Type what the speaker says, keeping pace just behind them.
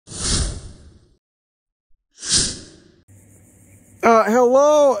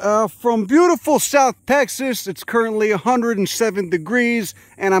Hello, from beautiful South Texas. It's currently 107 degrees,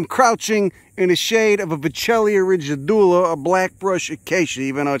 and I'm crouching in the shade of a Vouchelia rigidula, a black brush acacia,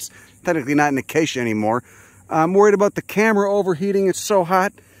 even though it's technically not an acacia anymore. I'm worried about the camera overheating. It's so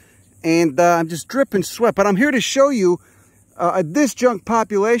hot, and I'm just dripping sweat. But I'm here to show you a disjunct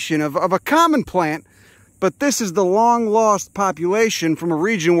population of a common plant, but this is the long-lost population from a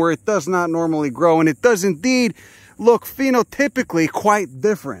region where it does not normally grow, and it does indeed look phenotypically quite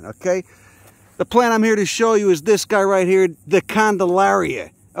different, okay? The plant I'm here to show you is this guy right here, the Candelaria,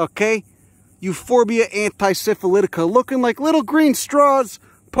 okay? Euphorbia antisyphylitica, looking like little green straws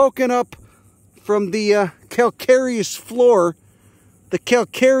poking up from the calcareous floor, the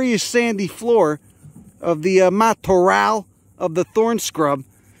calcareous sandy floor of the matorral of the thorn scrub.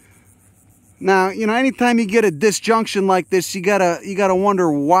 Now, you know, anytime you get a disjunction like this, you gotta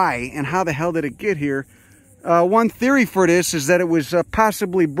wonder why and how the hell did it get here. One theory for this is that it was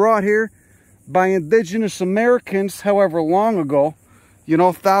possibly brought here by indigenous Americans, however long ago, you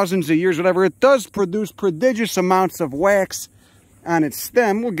know, thousands of years, whatever. It does produce prodigious amounts of wax on its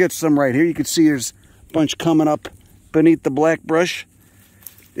stem. We'll get some right here. You can see there's a bunch coming up beneath the black brush.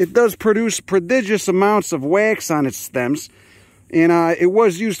 It does produce prodigious amounts of wax on its stems, and it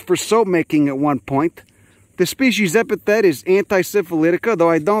was used for soap making at one point. The species epithet is antisyphylitica, though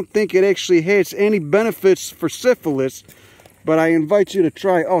I don't think it actually has any benefits for syphilis. But I invite you to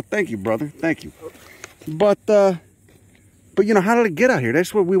try. Oh, thank you, brother. Thank you. But you know, how did it get out here?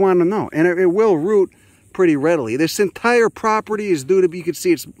 That's what we want to know. And it will root pretty readily. This entire property is due to, you can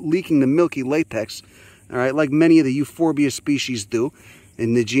see it's leaking the milky latex. All right, like many of the Euphorbia species do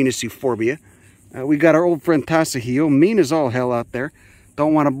in the genus Euphorbia. We got our old friend Tasahio, mean as all hell out there.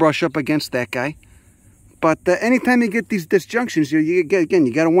 Don't want to brush up against that guy. But anytime you get these disjunctions, you got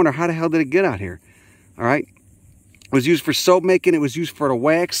to wonder, how the hell did it get out here? All right. It was used for soap making. It was used for the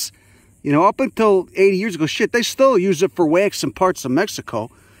wax. You know, up until 80 years ago, shit, they still use it for wax in parts of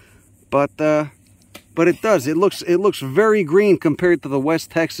Mexico. But it does. It looks very green compared to the West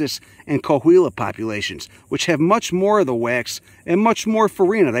Texas and Coahuila populations, which have much more of the wax and much more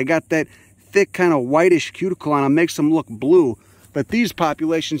farina. They got that thick kind of whitish cuticle on them, makes them look blue. But these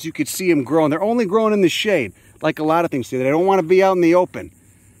populations, you could see them growing. They're only growing in the shade, like a lot of things do. They don't want to be out in the open.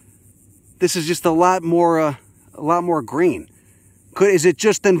 This is just a lot more green. Is it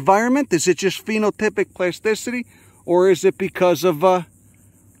just environment? Is it just phenotypic plasticity, or is it because of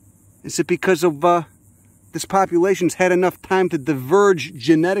this population's had enough time to diverge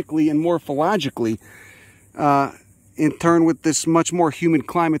genetically and morphologically, in turn with this much more humid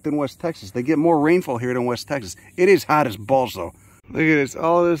climate than West Texas? They get more rainfall here than West Texas. It is hot as balls, though. Look at this.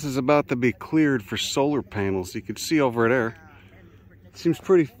 All this is about to be cleared for solar panels. You can see over there. Seems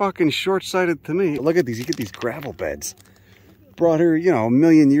pretty fucking short-sighted to me. Look at these. You get these gravel beds. Brought here, you know, 1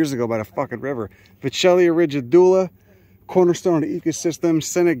 million years ago by the fucking river. Vouchelia rigidula, cornerstone of the ecosystem.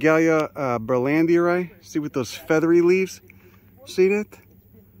 Senegalia berlandieri. See with those feathery leaves? See that?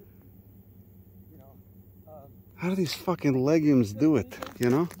 How do these fucking legumes do it, you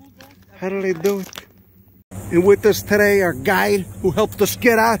know? How do they do it? And with us today, our guide who helped us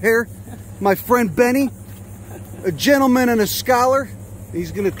get out here, my friend Benny, a gentleman and a scholar.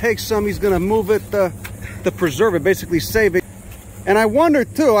 He's gonna take some, he's gonna move it to preserve it, basically save it. And I wonder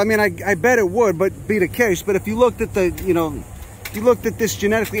too, I mean, I bet it would be the case, but if you looked at the, you know, if you looked at this,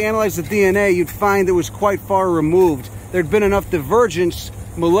 genetically analyzed the DNA, you'd find it was quite far removed. There'd been enough divergence,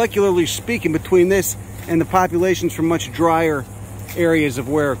 molecularly speaking, between this and the populations from much drier areas of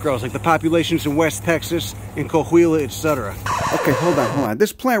where it grows, like the populations in West Texas and Coahuila, etc. Okay, hold on.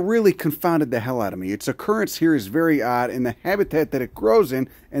 This plant really confounded the hell out of me. Its occurrence here is very odd, and the habitat that it grows in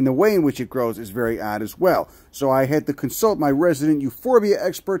and the way in which it grows is very odd as well. So I had to consult my resident Euphorbia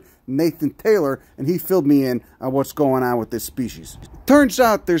expert, Nathan Taylor, and he filled me in on what's going on with this species. Turns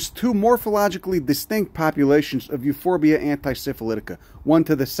out there's two morphologically distinct populations of Euphorbia antisyphylitica. One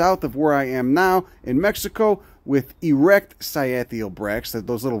to the south of where I am now in Mexico with erect cyathial bracts,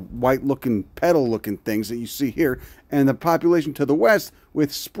 those little white-looking, petal-looking things that you see here, and the population to the west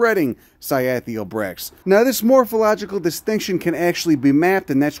with spreading cyathial bracts. Now, this morphological distinction can actually be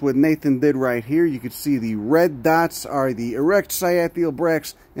mapped, and that's what Nathan did right here. You can see the red dots are the erect cyathial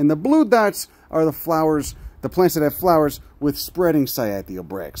bracts, and the blue dots are the flowers, the plants that have flowers with spreading cyathial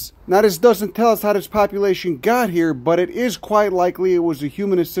bracts. Now, this doesn't tell us how this population got here, but it is quite likely it was a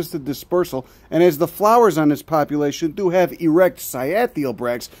human-assisted dispersal, and as the flowers on this population do have erect cyathial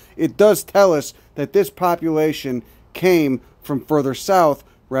bracts, it does tell us that this population came from further south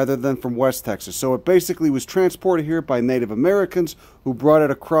rather than from West Texas. So it basically was transported here by Native Americans who brought it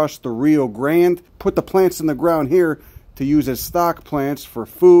across the Rio Grande, put the plants in the ground here, to use as stock plants for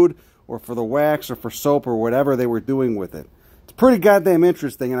food or for the wax or for soap or whatever they were doing with it. It's pretty goddamn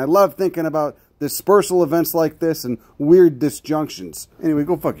interesting, and I love thinking about dispersal events like this and weird disjunctions. Anyway,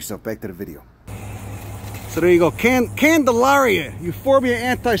 go fuck yourself. Back to the video. So there you go, Candelaria,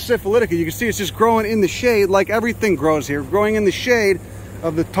 Euphorbia antisyphylitica. You can see it's just growing in the shade like everything grows here, growing in the shade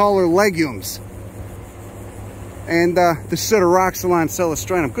of the taller legumes. And the Sideroxylon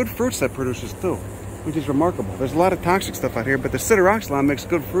celestrinum, good fruits that produces too, which is remarkable. There's a lot of toxic stuff out here, but the Sideroxylon makes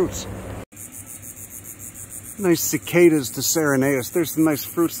good fruits. Nice cicadas to Serenaeus. There's some nice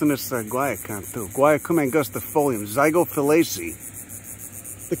fruits in this guaiacum too. Guaiacum angustifolium,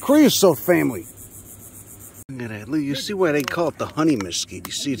 Zygophilaceae. The creosote family. Look at that. You see why they call it the honey mesquite.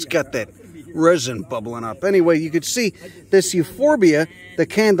 You see it's got that resin bubbling up. Anyway, you can see this Euphorbia, the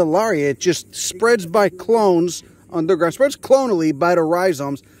Candelaria, it just spreads by clones underground, spreads clonally by the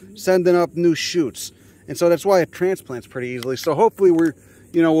rhizomes, sending up new shoots. And so that's why it transplants pretty easily. So hopefully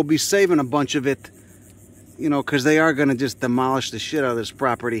we'll be saving a bunch of it, because they are going to just demolish the shit out of this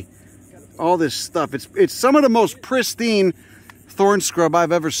property. All this stuff. It's some of the most pristine thorn scrub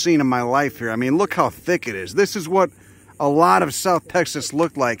I've ever seen in my life here. I mean, look how thick it is. This is what a lot of South Texas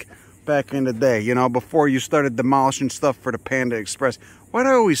looked like back in the day, before you started demolishing stuff for the Panda Express. Why do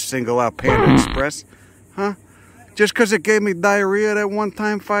I always single out Panda Express? Huh? Just because it gave me diarrhea that one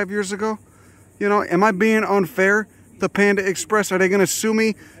time 5 years ago? Am I being unfair to Panda Express? Are they going to sue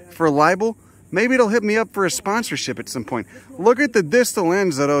me for libel? Maybe they'll hit me up for a sponsorship at some point. Look at the distal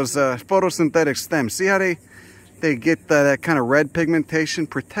ends of those photosynthetic stems. See how they get that kind of red pigmentation,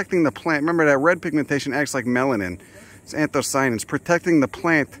 protecting the plant. Remember, that red pigmentation acts like melanin. It's anthocyanins, protecting the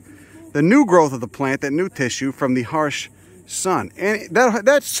plant, the new growth of the plant, that new tissue, from the harsh sun. And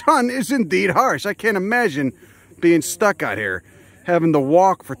that sun is indeed harsh. I can't imagine being stuck out here, having to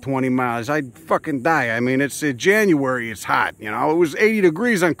walk for 20 miles. I'd fucking die. I mean, it's January, it's hot. It was 80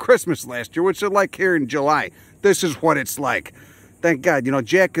 degrees on Christmas last year. What's it like here in July? This is what it's like. Thank God.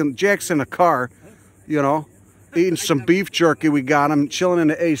 Jack's in a car, eating some beef jerky. We got him chilling in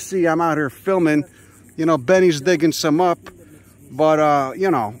the AC. I'm out here filming. Benny's digging some up. But,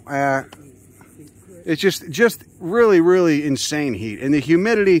 it's just really, really insane heat. And the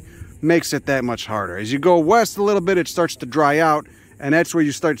humidity makes it that much harder. As you go west a little bit, it starts to dry out. And that's where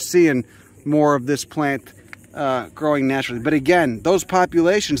you start seeing more of this plant growing naturally. But again, those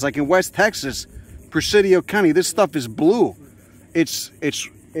populations, like in West Texas, Presidio County, this stuff is blue. It's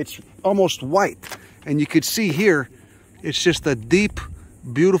almost white. And you could see here, it's just a deep,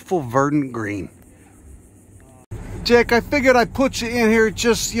 beautiful, verdant green. Jack, I figured I'd put you in here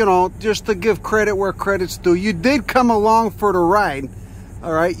just to give credit where credit's due. You did come along for the ride,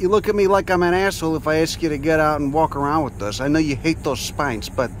 all right? You look at me like I'm an asshole if I ask you to get out and walk around with us. I know you hate those spines,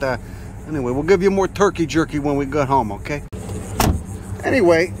 but anyway, we'll give you more turkey jerky when we get home, okay?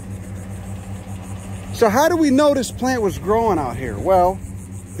 Anyway, so how do we know this plant was growing out here? Well,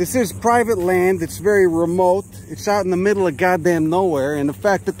 this is private land. It's very remote. It's out in the middle of goddamn nowhere, and the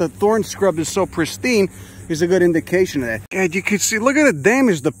fact that the thorn scrub is so pristine is a good indication of that. God, you can see, look at the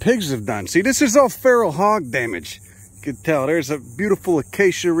damage the pigs have done. See, this is all feral hog damage. You can tell. There's a beautiful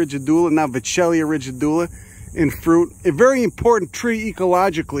Acacia rigidula, now Vauchelia rigidula in fruit. A very important tree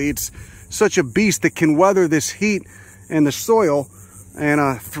ecologically. It's such a beast that can weather this heat and the soil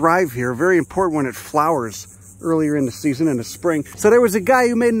and thrive here. Very important when it flowers earlier in the season, in the spring. So there was a guy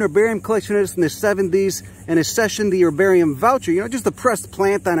who made an herbarium collection of this in the 70s and accessioned the herbarium voucher, just a pressed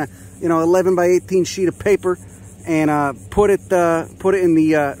plant on a 11 by 18 sheet of paper, and put it in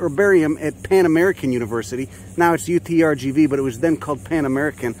the herbarium at Pan American University. Now it's UTRGV, but it was then called Pan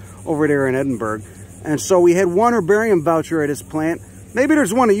American over there in Edinburgh. And so we had one herbarium voucher at his plant. Maybe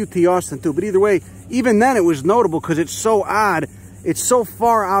there's one at UT Austin too, but either way, even then it was notable because it's so odd. It's so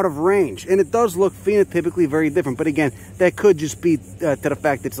far out of range, and it does look phenotypically very different. But again, that could just be to the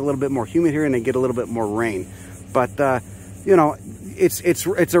fact that it's a little bit more humid here and they get a little bit more rain. But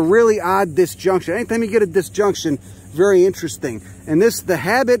it's a really odd disjunction. Anytime you get a disjunction, very interesting. And the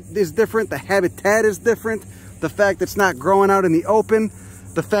habit is different. The habitat is different. The fact that it's not growing out in the open.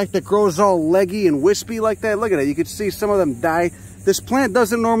 The fact that it grows all leggy and wispy like that. Look at it. You can see some of them die. This plant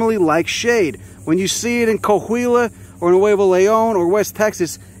doesn't normally like shade. When you see it in Coahuila or Nuevo Leon or West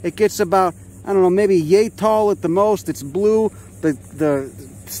Texas, it gets about, I don't know, maybe yay tall at the most. It's blue. The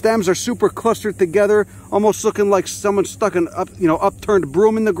stems are super clustered together, almost looking like someone stuck an upturned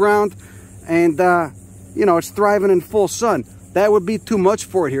broom in the ground. And it's thriving in full sun. That would be too much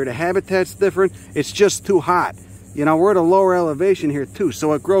for it here. The habitat's different. It's just too hot. We're at a lower elevation here too,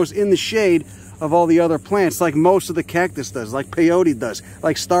 so it grows in the shade of all the other plants, like most of the cactus does, like Peyote does,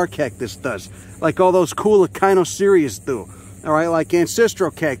 like Star Cactus does, like all those cool echinocereus do, all right, like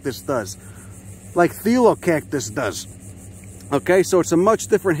Ancestral Cactus does, like Cactus does. Okay, so it's a much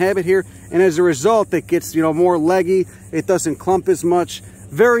different habit here, and as a result, it gets, you know, more leggy. It doesn't clump as much.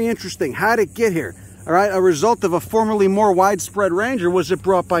 Very interesting. How did it get here? All right, a result of a formerly more widespread range, or was it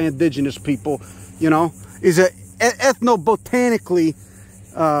brought by indigenous people? You know, is it ethnobotanically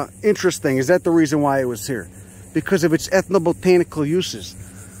interesting? Is that the reason why it was here? Because of its ethnobotanical uses.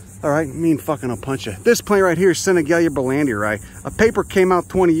 All right, mean fucking I'll punch you. This plant right here is Senegalia berlandii. A paper came out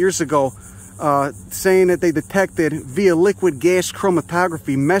 20 years ago saying that they detected via liquid gas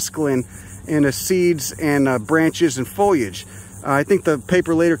chromatography mescaline in the seeds and branches and foliage. I think the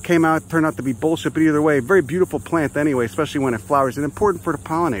paper later came out, turned out to be bullshit, but either way, very beautiful plant anyway, especially when it flowers, and important for the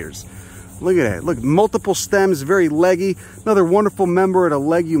pollinators. Look at that. Look, multiple stems, very leggy. Another wonderful member of the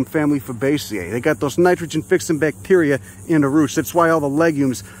legume family Fabaceae. They got those nitrogen-fixing bacteria in the roots. That's why all the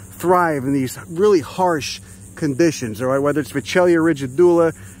legumes thrive in these really harsh conditions, all right? Whether it's Vauchelia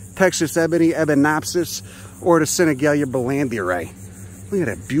rigidula, Texas ebony, Ebenopsis, or the Senegalia berlandii. Look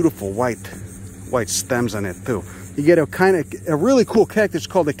at that beautiful white stems on it too. You get a really cool cactus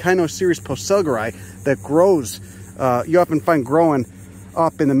called the Echinocereus poselgeri that grows, you often find growing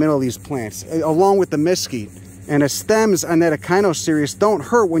up in the middle of these plants, along with the mesquite. And the stems on that Echinocereus don't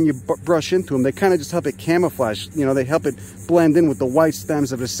hurt when you brush into them. They kind of just help it camouflage. You know, they help it blend in with the white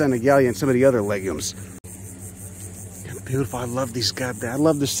stems of the Senegalia and some of the other legumes. Beautiful. I love these goddamn. I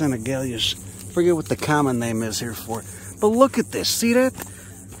love the Senegalias. Forget what the common name is here for it. But look at this. See that?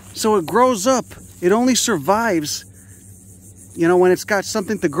 So it grows up. It only survives, you know, when it's got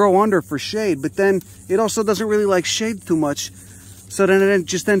something to grow under for shade. But then it also doesn't really like shade too much. So then it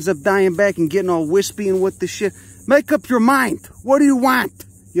just ends up dying back and getting all wispy and what the shit. Make up your mind. What do you want?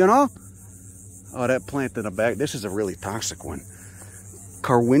 You know? Oh, that plant in the back. This is a really toxic one.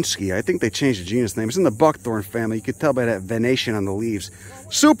 Karwinski. I think they changed the genus name. It's in the buckthorn family. You can tell by that vanishing on the leaves.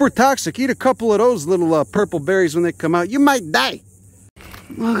 Super toxic. Eat a couple of those little purple berries when they come out. You might die.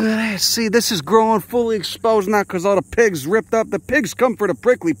 Look at that. See, this is growing fully exposed now because all the pigs ripped up. The pigs come for the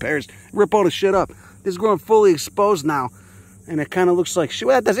prickly pears. Rip all the shit up. This is growing fully exposed now. And it kind of looks like shit.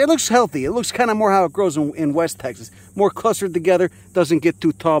 Well, it looks healthy. It looks kind of more how it grows in West Texas. More clustered together. Doesn't get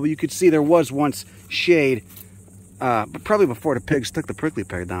too tall. But you could see there was once shade. But probably before the pigs took the prickly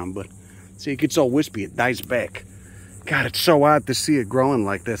pear down. But see, it gets all wispy. It dies back. God, it's so odd to see it growing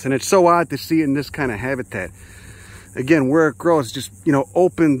like this. And it's so odd to see it in this kind of habitat. Again, where it grows, just, you know,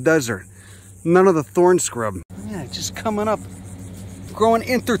 open desert. None of the thorn scrub. Yeah, just coming up. Growing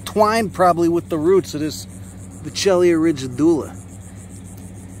intertwined probably with the roots of this Vauchelia rigidula.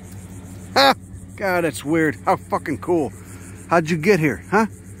 Ha! God, that's weird. How fucking cool. How'd you get here, huh?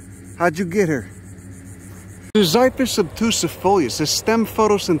 How'd you get here? Zyphus obtusifolius, a stem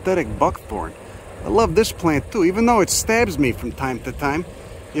photosynthetic buckthorn. I love this plant too, even though it stabs me from time to time,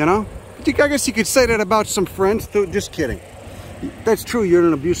 you know? I guess you could say that about some friends too. Just kidding. That's true, you're in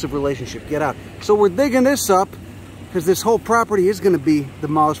an abusive relationship. Get out. So we're digging this up because this whole property is going to be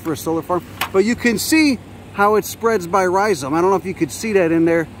demolished for a solar farm. But you can see how it spreads by rhizome. I don't know if you could see that in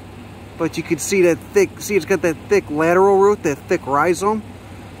there, but you could see that thick, see it's got that thick lateral root, that thick rhizome.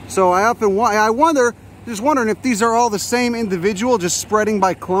 So I wonder, just wondering if these are all the same individual, just spreading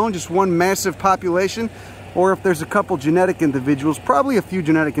by clone, just one massive population, or if there's a couple genetic individuals, probably a few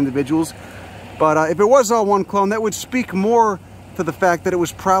genetic individuals. But if it was all one clone, that would speak more to the fact that it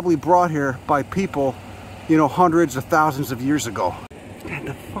was probably brought here by people, you know, hundreds of thousands of years ago. God,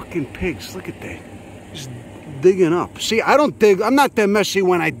 the fucking pigs, look at that. Just digging up. See, I don't dig. I'm not that messy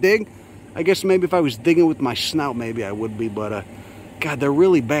when I dig. I guess maybe if I was digging with my snout, maybe I would be. But, God, they're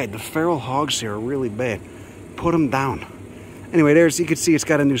really bad. The feral hogs here are really bad. Put them down. Anyway, there's, you can see it's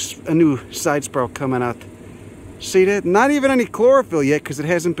got a new side sprout coming out. See that? Not even any chlorophyll yet because it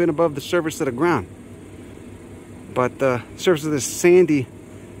hasn't been above the surface of the ground. But the surface of this sandy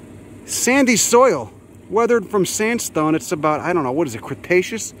soil, weathered from sandstone. It's about, I don't know, what is it,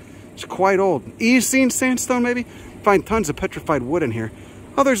 Cretaceous? It's quite old. Eocene sandstone, maybe? Find tons of petrified wood in here.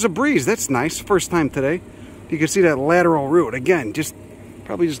 Oh, there's a breeze. That's nice. First time today. You can see that lateral root. Again,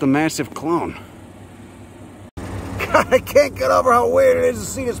 probably just a massive clone. God, I can't get over how weird it is to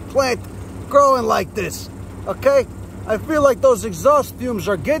see this plant growing like this. Okay? I feel like those exhaust fumes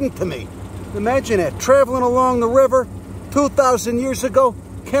are getting to me. Imagine that. Traveling along the river 2,000 years ago,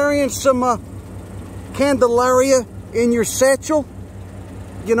 carrying some Candelaria in your satchel.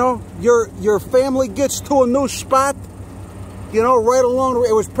 You know, your family gets to a new spot. You know, right along,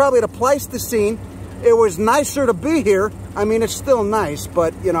 it was probably the Pleistocene. It was nicer to be here. I mean, it's still nice,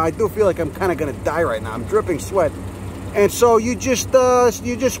 but you know, I do feel like I'm kind of gonna die right now. I'm dripping sweat. And so you just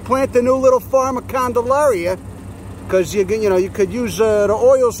plant a new little farm of Candelaria, because you know, you could use the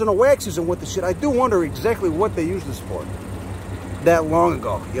oils and the waxes and what the shit. I do wonder exactly what they used this for that long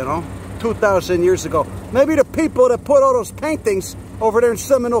ago, you know, 2,000 years ago. Maybe the people that put all those paintings over there in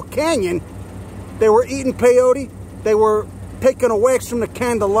Seminole Canyon, they were eating peyote, they were taking a wax from the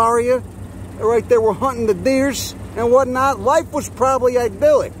Candelaria, right, they were hunting the deers and whatnot. Life was probably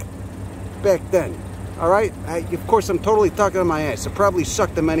idyllic back then, all right? Of course, I'm totally talking on my ass. It probably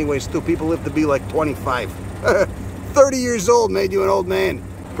sucked them anyways, too. People lived to be like 25. 30 years old made you an old man.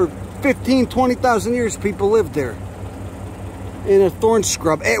 For 15, 20,000 years, people lived there. In a thorn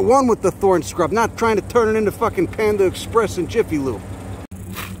scrub. At one with the thorn scrub, not trying to turn it into fucking Panda Express and Jiffy Lube.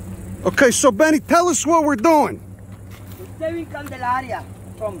 Okay, so Benny, tell us what we're doing. We're saving Candelaria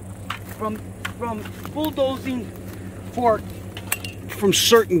from bulldozing fork. From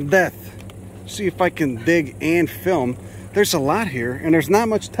certain death. See if I can dig and film. There's a lot here, and there's not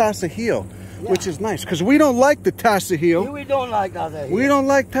much Tasajillo, which is nice, because we don't like the Tasajillo. We don't like Tasajillo. We don't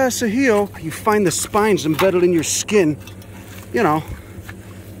like Tasajillo. You find the spines embedded in your skin, you know,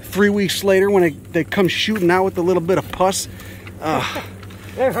 3 weeks later when they come shooting out with a little bit of pus.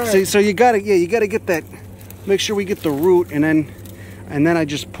 See, so you gotta get that. Make sure we get the root, and then I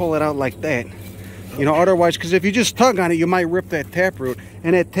just pull it out like that. You know, otherwise, because if you just tug on it, you might rip that taproot.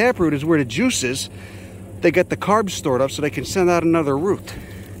 And that taproot is where the juice is. They get the carbs stored up so they can send out another root.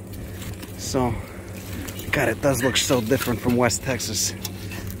 So, God, it does look so different from West Texas.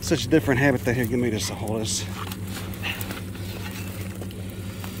 Such a different habitat. Here, give me this to hold this.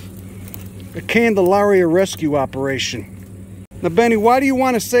 The Candelaria rescue operation. Now, Benny, why do you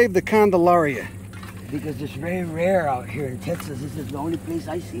want to save the Candelaria? Because it's very rare out here in Texas. This is the only place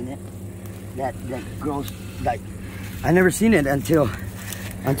I've seen it that grows. Like, I never seen it until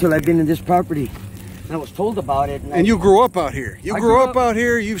I've been in this property. And I was told about it. And you grew up out here. You grew up out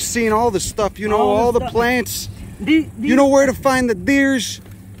here. You've seen all the stuff. You know all the plants. You know where to find the deers.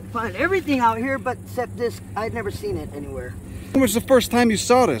 Find everything out here, but except this. I'd never seen it anywhere. When was the first time you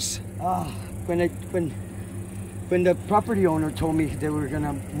saw this? When the property owner told me they were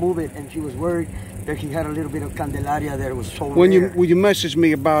gonna move it, and she was worried that he had a little bit of Candelaria that was so rare. When you messaged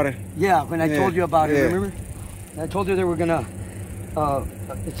me about it. Yeah, when I told you about it, remember? I told you they were gonna.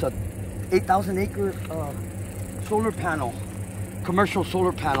 It's a 8,000 acre solar panel, commercial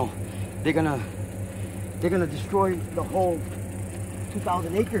solar panel. They're gonna destroy the whole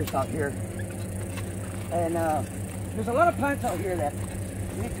 2,000 acres out here, and there's a lot of plants out here that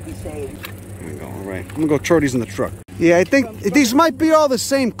need to be saved. There we go. All right, I'm gonna go throw these in the truck. Yeah, I think these might be all the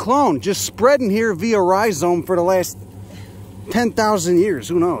same clone, just spreading here via rhizome for the last 10,000 years.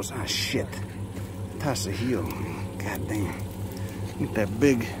 Who knows? Ah, shit. Tasajillo. God damn. Look at that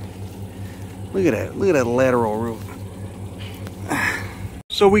big. Look at that. Look at that lateral root.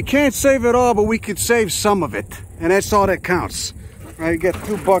 So we can't save it all, but we could save some of it, and that's all that counts. Right? You got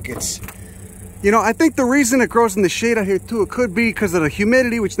 2 buckets. You know, I think the reason it grows in the shade out here too, it could be because of the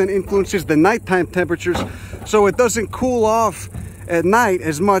humidity, which then influences the nighttime temperatures. So it doesn't cool off at night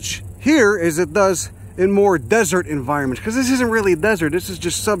as much here as it does in more desert environments. Because this isn't really a desert. This is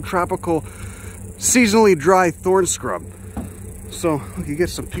just subtropical, seasonally dry thorn scrub. So you get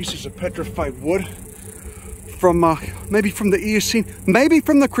some pieces of petrified wood from maybe from the Eocene, maybe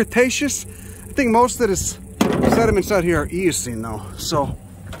from the Cretaceous. I think most of this sediments out here are Eocene though. So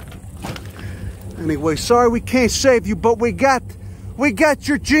anyway, sorry we can't save you, but we got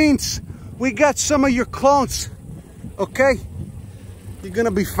your genes. We got some of your clones. Okay? You're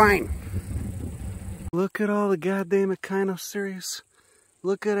gonna be fine. Look at all the goddamn echinocereus.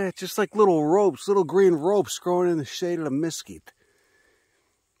 Look at that, just like little ropes, little green ropes growing in the shade of the mesquite.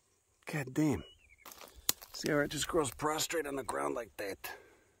 God damn. See how it just grows prostrate on the ground like that.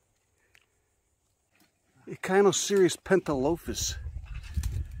 Echinocereus pentalophus.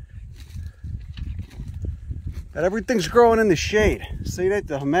 And everything's growing in the shade. See that?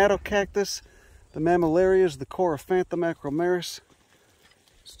 The Cactus, the Mammillarias, the Coryphantha acromeris.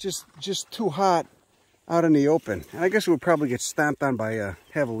 It's just too hot out in the open. And I guess it would probably get stomped on by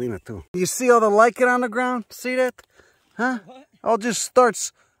javelina too. You see all the lichen on the ground? See that? Huh? All just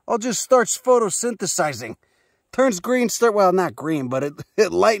starts photosynthesizing. Turns green, well, not green, but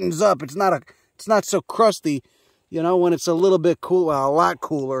it lightens up. It's not so crusty, you know, when it's a little bit cool, well, a lot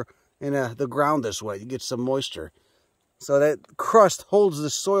cooler in the ground this way. You get some moisture. So that crust holds the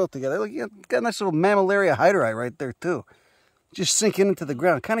soil together. Look, you got a nice little mammillaria hyderite right there too. Just sinking into the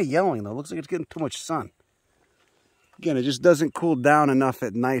ground. Kind of yellowing though. Looks like it's getting too much sun. Again, it just doesn't cool down enough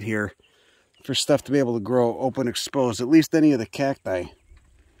at night here for stuff to be able to grow open exposed, at least any of the cacti.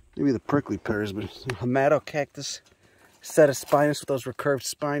 Maybe the prickly pears, but Hamato cactus, set of spines with those recurved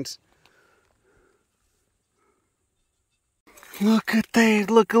spines. Look at that,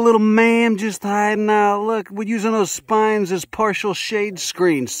 look, a little ma'am just hiding out. Look, we're using those spines as partial shade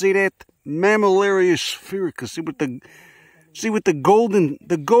screens. See that? Mammillaria spherica. See with the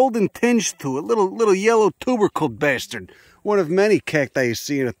golden tinge to it. Little yellow tubercle bastard. One of many cacti you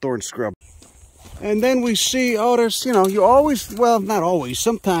see in a thorn scrub. And then we see, oh, there's, you know, you always, well, not always,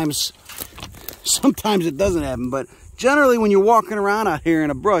 sometimes it doesn't happen, but generally when you're walking around out here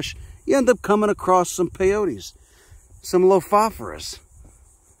in a brush, you end up coming across some peyotes, some Lophophorus.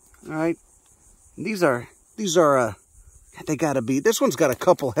 All right, these are, they gotta be, this one's got a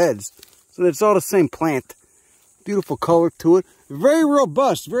couple heads, so it's all the same plant. Beautiful color to it, very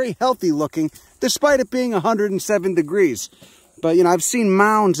robust, very healthy looking, despite it being 107 degrees. But, you know, I've seen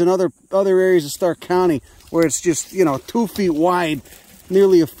mounds in other areas of Stark County where it's just, you know, 2 feet wide,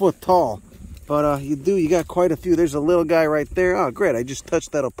 nearly a foot tall. But you got quite a few. There's a little guy right there. Oh, great, I just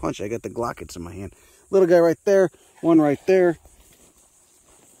touched that a punch. I got the Glockets in my hand. Little guy right there, one right there.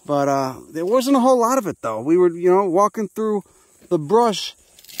 But there wasn't a whole lot of it, though. We were, you know, walking through the brush,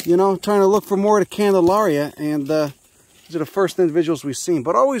 you know, trying to look for more of the Candelaria. And these are the first individuals we've seen.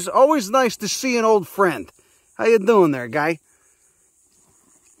 But always nice to see an old friend. How you doing there, guy?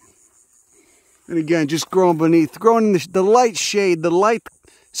 And again, just growing in the light shade, the light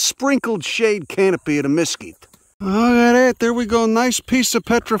sprinkled shade canopy of the mesquite. Look at that, there we go, nice piece of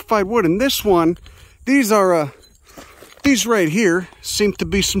petrified wood. And this one, these right here seem to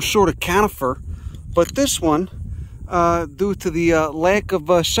be some sort of conifer. But this one, due to the lack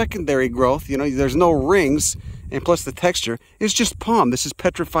of secondary growth, you know, there's no rings, and plus the texture, it's just palm. This is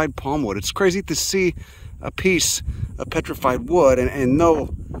petrified palm wood. It's crazy to see a piece of petrified wood and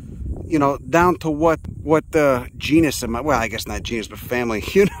know, you know, down to what genus am I? Well, I guess not genus, but family.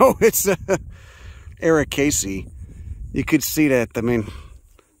 You know, it's Ericaceae. You could see that. I mean,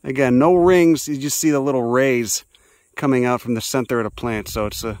 again, no rings. You just see the little rays coming out from the center of the plant. So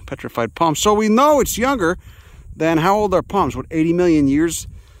it's a petrified palm. So we know it's younger than, how old are palms? What, 80 million years?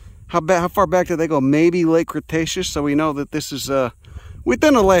 How far back did they go? Maybe late Cretaceous. So we know that this is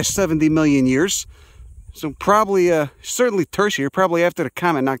within the last 70 million years. So probably, certainly tertiary, probably after the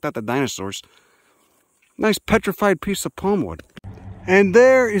comet knocked out the dinosaurs. Nice petrified piece of palm wood. And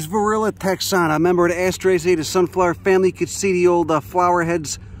there is Varilla texana, a member of the Asteraceae, the sunflower family. You can see the old flower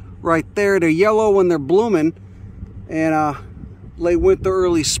heads right there. They're yellow when they're blooming, and late winter,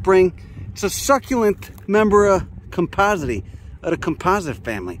 early spring. It's a succulent member of Compositae, of the composite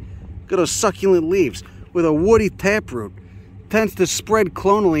family. Look at those succulent leaves with a woody taproot. Tends to spread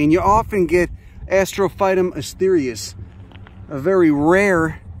clonally, and you often get Astrophytum asterius, a very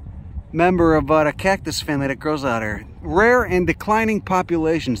rare member of the cactus family that grows out here. Rare and declining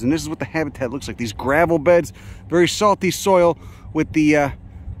populations, and this is what the habitat looks like. These gravel beds, very salty soil with the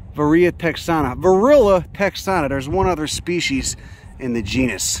Varilla texana. Varilla texana, there's one other species in the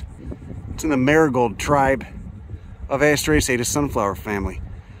genus. It's in the marigold tribe of Asteraceae, the sunflower family.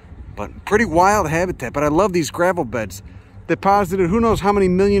 But pretty wild habitat, but I love these gravel beds. Deposited who knows how many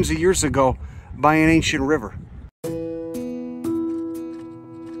millions of years ago by an ancient river.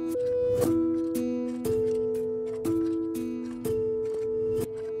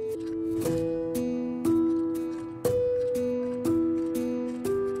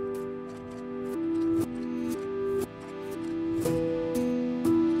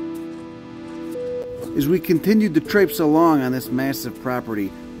 As we continued to traipse along on this massive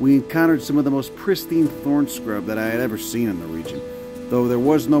property, we encountered some of the most pristine thorn scrub that I had ever seen in the region. Though there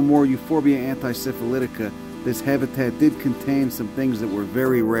was no more Euphorbia antisyphylitica, this habitat did contain some things that were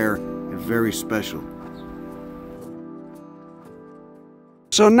very rare and very special.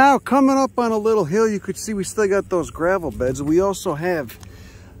 So now coming up on a little hill, you could see we still got those gravel beds. We also have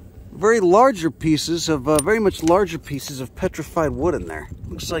very much larger pieces of petrified wood in there.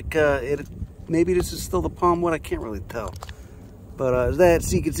 Looks like maybe this is still the palm wood, I can't really tell. But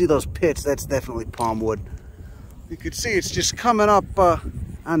so you can see those pits, that's definitely palm wood. You can see it's just coming up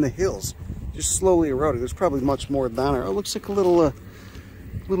on the hills, just slowly eroding. There's probably much more down there. Oh, it looks like a little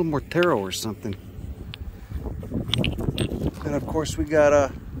Mortero or something. And of course we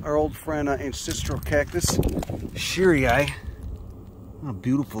got our old friend Ancestral Cactus, Shearii. Oh,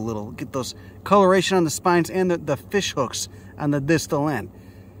 beautiful little, get those coloration on the spines and the fish hooks on the distal end.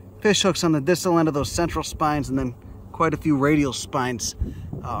 Fish hooks on the distal end of those central spines, and then quite a few radial spines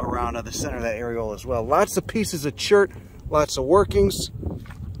around the center of that areole as well. Lots of pieces of chert, lots of workings.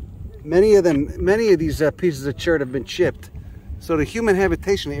 Many of these pieces of chert have been chipped So the human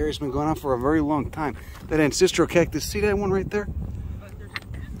habitation area has been going on for a very long time. That ancestral cactus, see that one right there?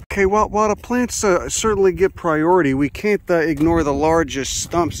 Okay, while the plants certainly get priority, we can't ignore the largest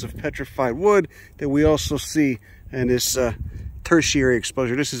stumps of petrified wood that we also see in this tertiary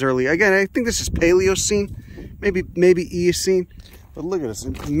exposure. This is early. Again, I think this is Paleocene, maybe Eocene. But look at this,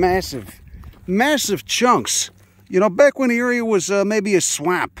 massive chunks. You know, back when the area was maybe a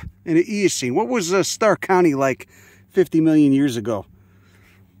swamp in the Eocene. What was Star County like 50 million years ago?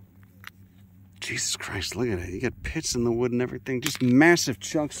 Jesus Christ, look at it. You got pits in the wood and everything. Just massive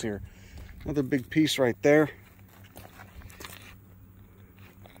chunks here. Another big piece right there.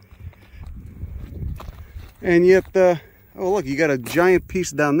 And yet, oh look, you got a giant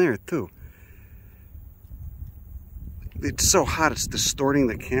piece down there too. It's so hot, it's distorting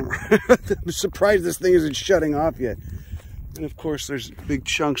the camera. I'm surprised this thing isn't shutting off yet. And of course, there's big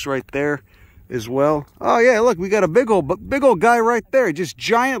chunks right there as well. Oh yeah, look, we got a big old guy right there. Just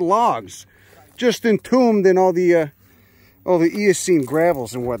giant logs, just entombed in all the Eocene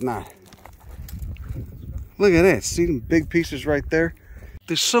gravels and whatnot. Look at that. See them big pieces right there?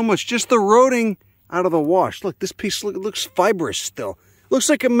 There's so much just eroding out of the wash. Look, this piece looks fibrous still. Looks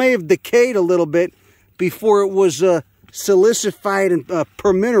like it may have decayed a little bit before it was silicified and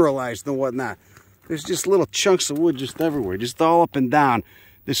permineralized and whatnot. There's just little chunks of wood just everywhere, just all up and down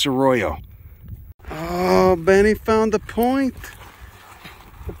this arroyo. Oh, Benny found the point.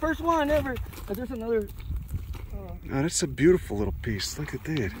 The first one ever. There's another. Oh, that's a beautiful little piece. Look at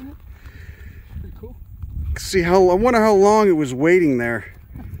that. Pretty cool. See I wonder how long it was waiting there.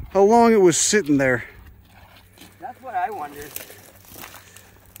 How long it was sitting there. That's what I wonder.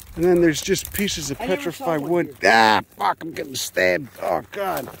 And then there's just pieces of petrified wood. Ah, fuck, I'm getting stabbed. Oh,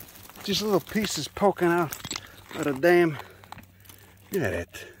 God. Just little pieces poking out of the dam. Look at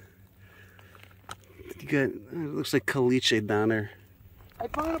it. You got, it looks like caliche down there. I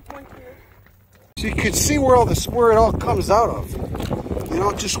found a point here. So you can see where it all comes out of. You know,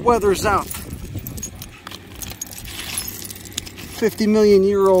 it just weathers out. 50 million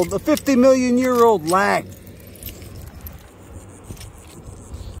year old lag.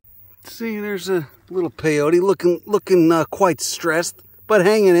 See, there's a little peyote looking quite stressed, but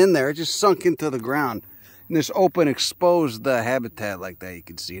hanging in there. It just sunk into the ground in this open, exposed habitat like that. You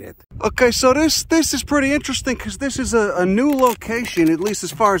can see that. Okay, so this is pretty interesting because this is a new location, at least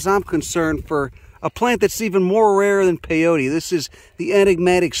as far as I'm concerned, for a plant that's even more rare than peyote. This is the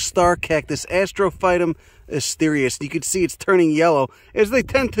enigmatic star cactus, Astrophytum asterius. You can see it's turning yellow, as they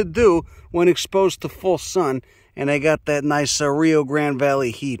tend to do when exposed to full sun. And I got that nice Rio Grande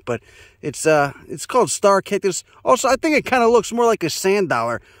Valley heat, but it's called Star Cactus. Also, I think it kind of looks more like a sand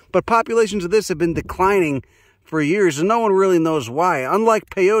dollar, but populations of this have been declining for years, and no one really knows why. Unlike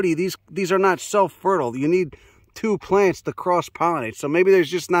peyote, these are not self-fertile. You need two plants to cross-pollinate, so maybe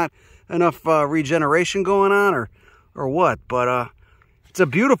there's just not enough regeneration going on, or what. But it's a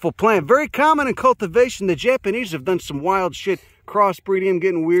beautiful plant, very common in cultivation. The Japanese have done some wild shit, crossbreeding them,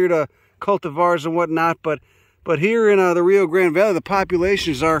 getting weird cultivars and whatnot, but here in the Rio Grande Valley, the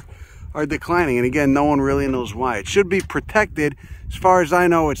populations are declining. And again, no one really knows why. It should be protected. As far as I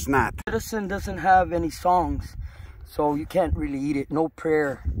know, it's not. Medicine doesn't have any songs, so you can't really eat it. No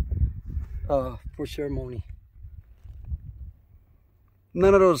prayer for ceremony.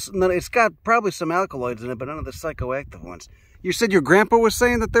 None of those, it's got probably some alkaloids in it, but none of the psychoactive ones. You said your grandpa was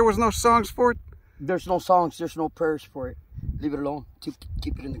saying that there was no songs for it? There's no songs, there's no prayers for it. Leave it alone,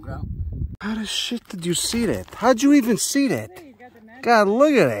 keep it in the ground. How the shit did you see that? How'd you even see that? God,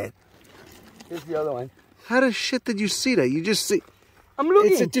 look at it. Here's the other one. How the shit did you see that? You just see... I'm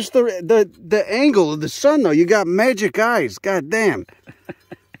looking. It's just the angle of the sun, though. You got magic eyes. God damn.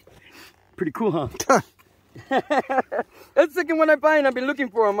 Pretty cool, huh? That's the second one I find. I've been looking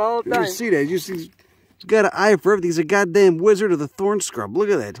for them all the time. You see that? You see, he's got an eye for everything. He's a goddamn wizard of the thorn scrub. Look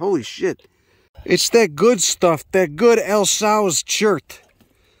at that. Holy shit. It's that good stuff. That good El Sal's chert.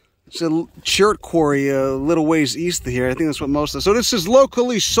 It's a chert quarry a little ways east of here. I think that's what most of... So this is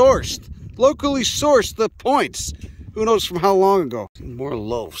locally sourced. Locally sourced, the points. Who knows from how long ago. More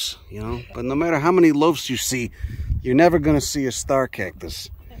loaves, you know. But no matter how many loaves you see, you're never going to see a star cactus.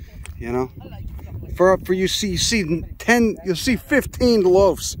 You know. For you see 10, you'll see 15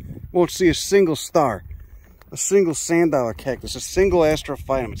 loaves. Won't see a single star. A single sand dollar cactus. A single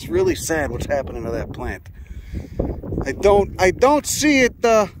astrophytum. It's really sad what's happening to that plant. I don't see it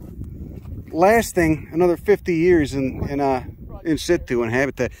lasting another 50 years in situ and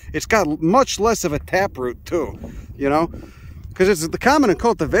habitat. It's got much less of a taproot too, you know, because it's the common in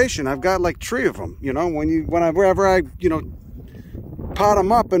cultivation. I've got like 3 of them, you know. Whenever I you know, pot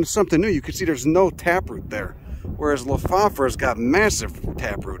them up into something new, you can see there's no taproot there, Whereas Lophophera's got massive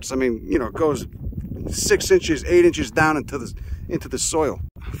tap roots. I mean, you know, it goes 6 inches, 8 inches down into the soil.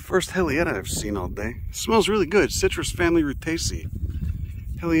 First Helietta I've seen all day. It smells really good. Citrus family Rutaceae.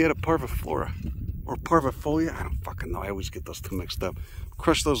 Helietta parviflora. Or parvifolia. I don't fucking know. I always get those two mixed up.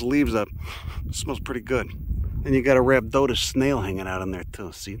 Crush those leaves up. It smells pretty good. And you got a Rhabdotis snail hanging out in there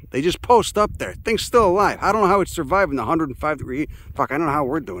too. See? They just post up there. Thing's still alive. I don't know how it's surviving the 105-degree heat. Fuck, I don't know how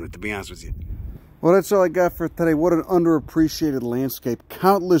we're doing it, to be honest with you. Well, that's all I got for today. What an underappreciated landscape.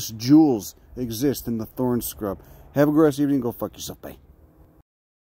 Countless jewels exist in the thorn scrub. Have a great evening. Go fuck yourself. Bye.